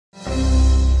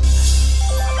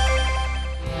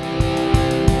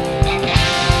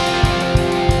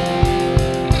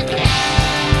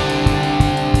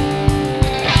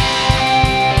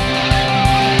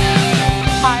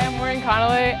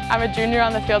I'm a junior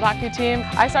on the field hockey team.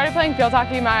 I started playing field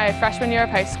hockey my freshman year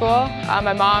of high school.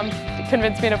 My mom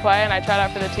convinced me to play and I tried out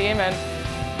for the team and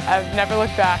I've never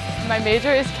looked back. My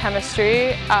major is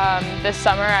chemistry. This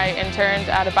summer I interned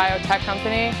at a biotech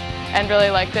company and really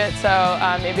liked it, so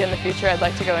maybe in the future I'd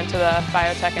like to go into the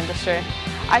biotech industry.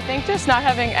 I think just not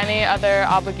having any other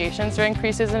obligations during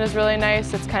preseason is really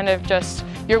nice. It's kind of just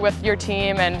you're with your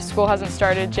team and school hasn't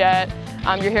started yet.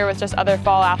 You're here with just other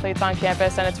fall athletes on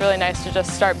campus and it's really nice to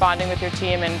just start bonding with your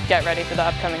team and get ready for the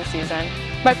upcoming season.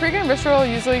 My pregame ritual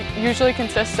usually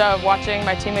consists of watching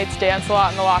my teammates dance a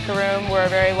lot in the locker room. We're a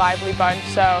very lively bunch,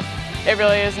 so it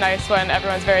really is nice when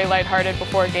everyone's very lighthearted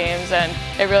before games, and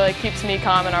it really keeps me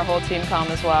calm and our whole team calm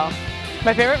as well.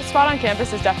 My favorite spot on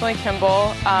campus is definitely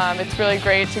Kimball. It's really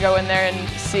great to go in there and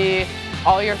see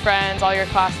all your friends, all your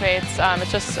classmates.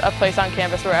 It's just a place on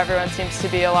campus where everyone seems to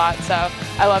be a lot, so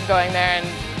I love going there and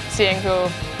seeing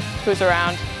who's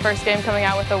around. First game coming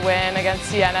out with a win against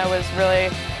Siena was really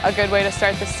a good way to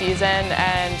start the season,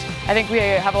 and I think we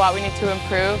have a lot we need to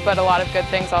improve, but a lot of good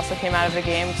things also came out of the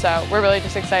game, so we're really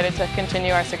just excited to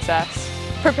continue our success.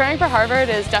 Preparing for Harvard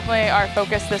is definitely our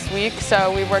focus this week,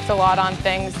 so we worked a lot on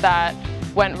things that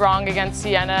went wrong against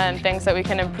Siena and things that we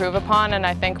can improve upon, and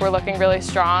I think we're looking really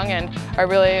strong and are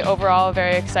really overall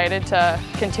very excited to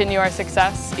continue our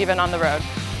success even on the road.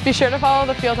 Be sure to follow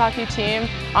the field hockey team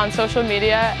on social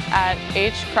media at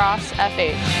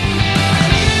 @HCrossFH.